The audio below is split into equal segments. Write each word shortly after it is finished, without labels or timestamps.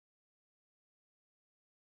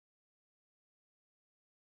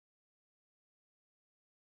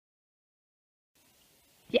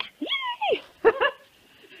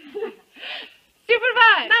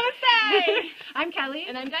I'm Kelly.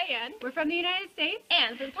 And I'm Diane. We're from the United States.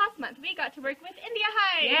 And for the past month, we got to work with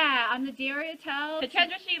Indiahikes. Yeah, on the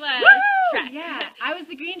Deoriatal-Chandrashila track. Yeah, I was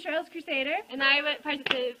the Green Trails Crusader. And I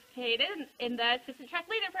participated in the Assistant Track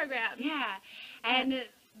Leader program. Yeah, and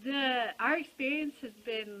our experience has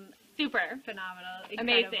been super phenomenal,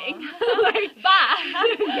 amazing.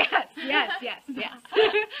 Yes.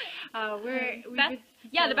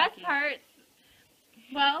 The best part.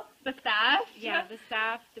 Well, the staff. Yeah, the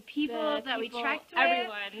staff, the people that we trekked with.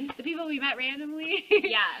 Everyone. The people we met randomly.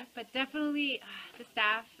 Yeah. But definitely the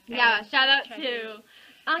staff. Yeah, shout out to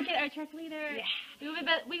Ankit, our track leader. Yeah.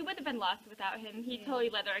 We would have been lost without him. He totally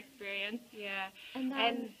led our experience. Yeah.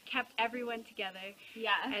 And kept everyone together.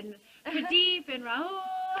 Yeah. And Pradeep and Rahul.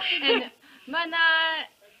 And Mana.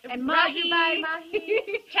 And Mahi.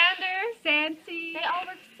 Chander. Santi. They all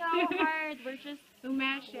worked so hard. We're just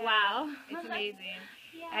Umesh. wow. It's amazing.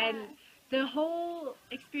 Yeah. And the whole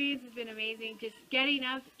experience has been amazing. Just getting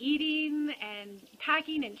up, eating, and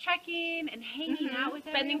packing and trekking and hanging out with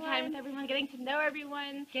spending everyone. time with everyone, getting to know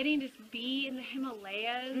everyone. Getting to be in the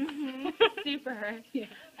Himalayas. Super. Yeah.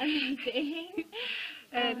 Amazing.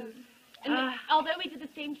 And although we did the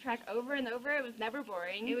same trek over and over, it was never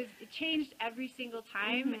boring. It changed every single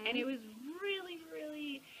time, and it was really,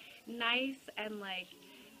 really nice and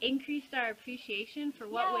increased our appreciation for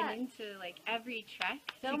what went into every trek.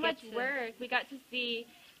 So much work. We got to see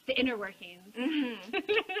the inner workings.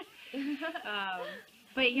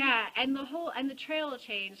 But yeah, and the trail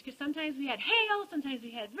changed because sometimes we had hail, sometimes we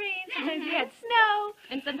had rain, sometimes we had snow,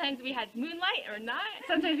 and sometimes we had moonlight or not.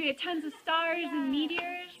 Sometimes we had tons of stars and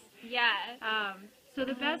meteors. Yeah. So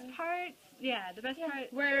the best parts,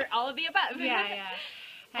 part were all of the above. Yeah.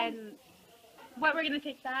 And what we're gonna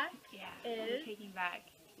take back is is taking back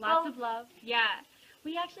lots of love. Yeah.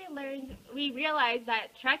 We realized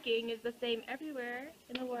that trekking is the same everywhere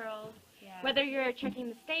in the world. Yeah. Whether you're trekking in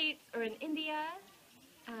the States or in India.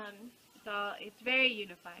 It's very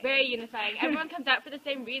unifying. Very unifying. Everyone comes out for the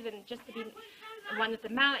same reason, just to be one with the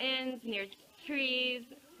mountains, near trees,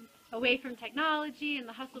 away from technology and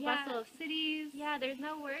the hustle bustle of cities. Yeah, there's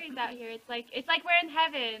no worries out here. It's like we're in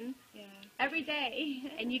heaven. Yeah. Every day.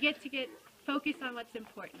 And you get focused on what's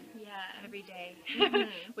important. Yeah. Every day.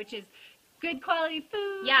 Which is good quality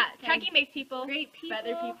food. Yeah, trekking makes people great people.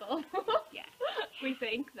 Better people. Yeah. We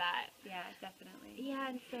think that. Yeah, definitely. Yeah,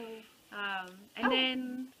 and so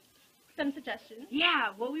then some suggestions.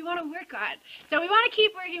 Yeah, what we want to work on. So we want to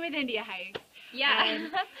keep working with Indiahikes. Yeah.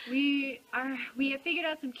 And we have figured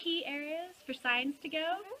out some key areas for signs to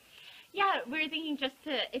go. Yeah, we were thinking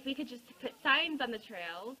if we could just put signs on the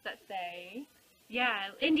trails that say,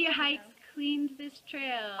 Indiahikes cleaned this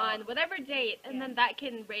trail on whatever date, and then that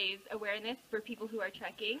can raise awareness for people who are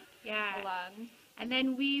trekking along. And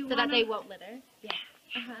then so that they won't litter. Yeah.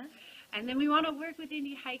 And then we want to work with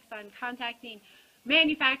Indiahikes on contacting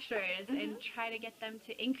manufacturers and try to get them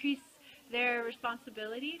to increase their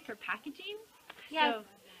responsibility for packaging. Yeah. So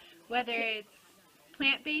whether it's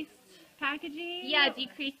plant-based packaging. Yeah,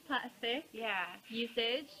 decreased plastic. Yeah.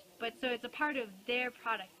 Usage. But so it's a part of their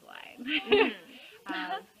product line.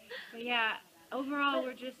 But yeah, overall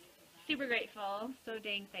we're just super grateful. So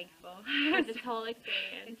dang thankful for this whole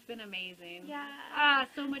experience. It's been amazing. Yeah.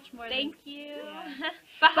 So much more. Thank you. Yeah.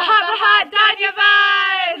 Bahat, Danya,